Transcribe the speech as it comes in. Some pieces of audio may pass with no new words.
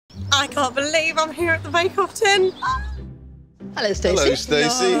I can't believe I'm here at the Bake Off 10. Hello, Stacey. Hello,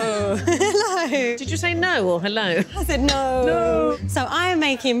 Stacey. No. Hello. Did you say no or hello? I said no. No. So I am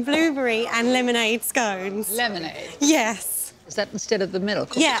making blueberry and lemonade scones. Lemonade. Yes. Is that instead of the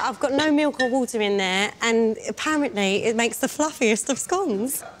milk? Yeah, I've got no milk or water in there, and apparently it makes the fluffiest of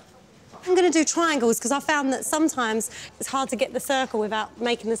scones. I'm going to do triangles because I found that sometimes it's hard to get the circle without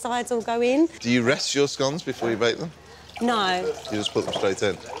making the sides all go in. Do you rest your scones before you bake them? No. You just put them straight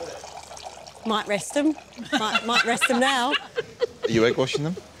in? Might rest them. might rest them now. Are you egg washing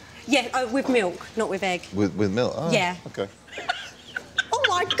them? Yeah, with milk, not with egg. With milk? Oh, yeah. OK. Oh,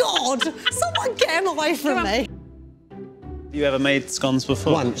 my God! Someone get him away from me. Have you ever made scones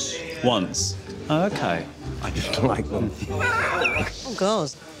before? Once. Once? Oh, OK. I just like them. Oh,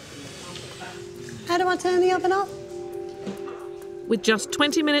 God. How do I turn the oven up? With just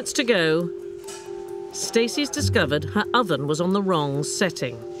 20 minutes to go, Stacey's discovered her oven was on the wrong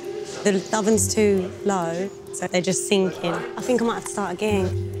setting. The oven's too low, so they're just sinking. I think I might have to start again.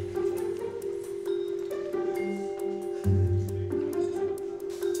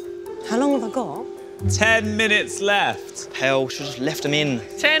 How long have I got? 10 minutes left. Hell, should have just left them in.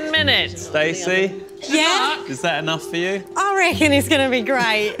 10 minutes. Stacey? Yeah? Is that enough for you? I reckon it's going to be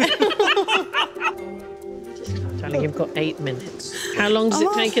great. Darling, you've got 8 minutes. How long does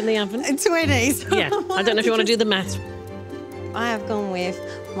it take in the oven? 20s. Yeah, I don't know if you want to do the maths. I have gone with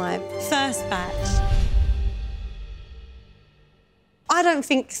my first batch. I don't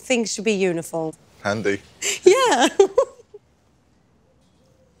think things should be uniform. Handy. Yeah.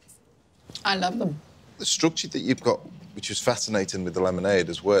 I love them. The structure that you've got, which was fascinating with the lemonade,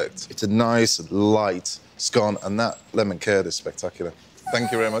 has worked. It's a nice, light scone, and that lemon curd is spectacular.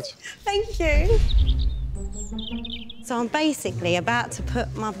 Thank you very much. Thank you. So I'm basically about to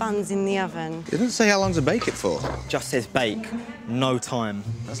put my buns in the oven. It doesn't say how long to bake it for. Just says bake, no time.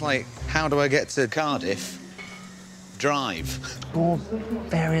 That's like, how do I get to Cardiff? Drive. Or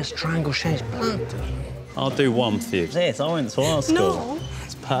various triangle shapes. I'll do one for you. This, I went to our school. No.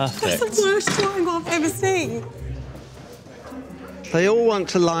 It's perfect. That's the worst triangle I've ever seen. They all want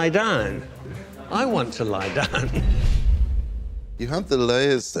to lie down. I want to lie down. You have the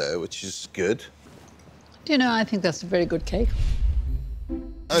layers there, which is good. Do you know, I think that's a very good cake.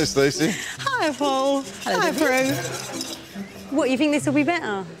 Hi, Stacey. Hi, Paul. Hi, Prue. What, you think this will be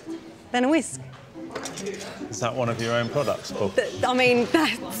better than a whisk? Is that one of your own products, Paul? I mean,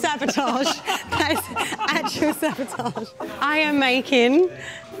 that's sabotage. That's actual sabotage. I am making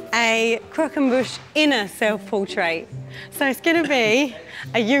a Croquembouche inner self-portrait. So it's going to be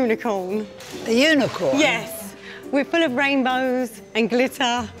a unicorn. A unicorn? Yes. We're full of rainbows and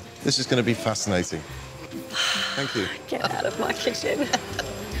glitter. This is going to be fascinating. Thank you. Get out of my kitchen.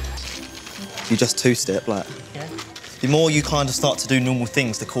 You just two-step, like. Yeah. The more you kind of start to do normal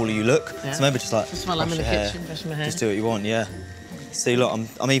things, the cooler you look. Yeah. So maybe just like. Just while I'm in the brush your kitchen, brush my hair. Just do what you want, yeah. See, look,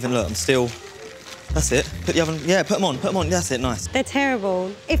 I'm even. Look, I'm still. That's it. Put the oven. Yeah, put them on. Put them on. That's it. Nice. They're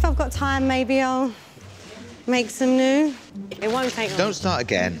terrible. If I've got time, maybe I'll make some new. It won't take long. Don't start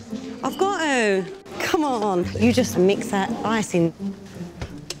again. I've got to. Come on. You just mix that icing.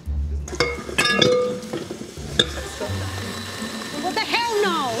 What the hell,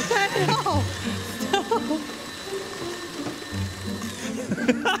 no? Turn it off.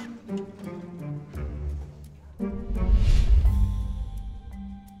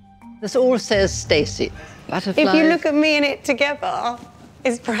 This all says Stacey. Butterflies. If you look at me and it together,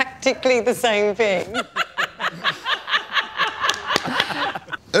 it's practically the same thing.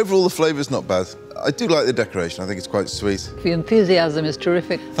 Overall, the flavour's not bad. I do like the decoration. I think it's quite sweet. The enthusiasm is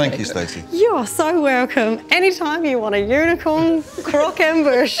terrific. Thank you, Stacey. You are so welcome. Anytime you want a unicorn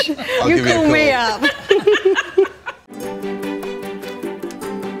croquembouche, you give you a call me call. up.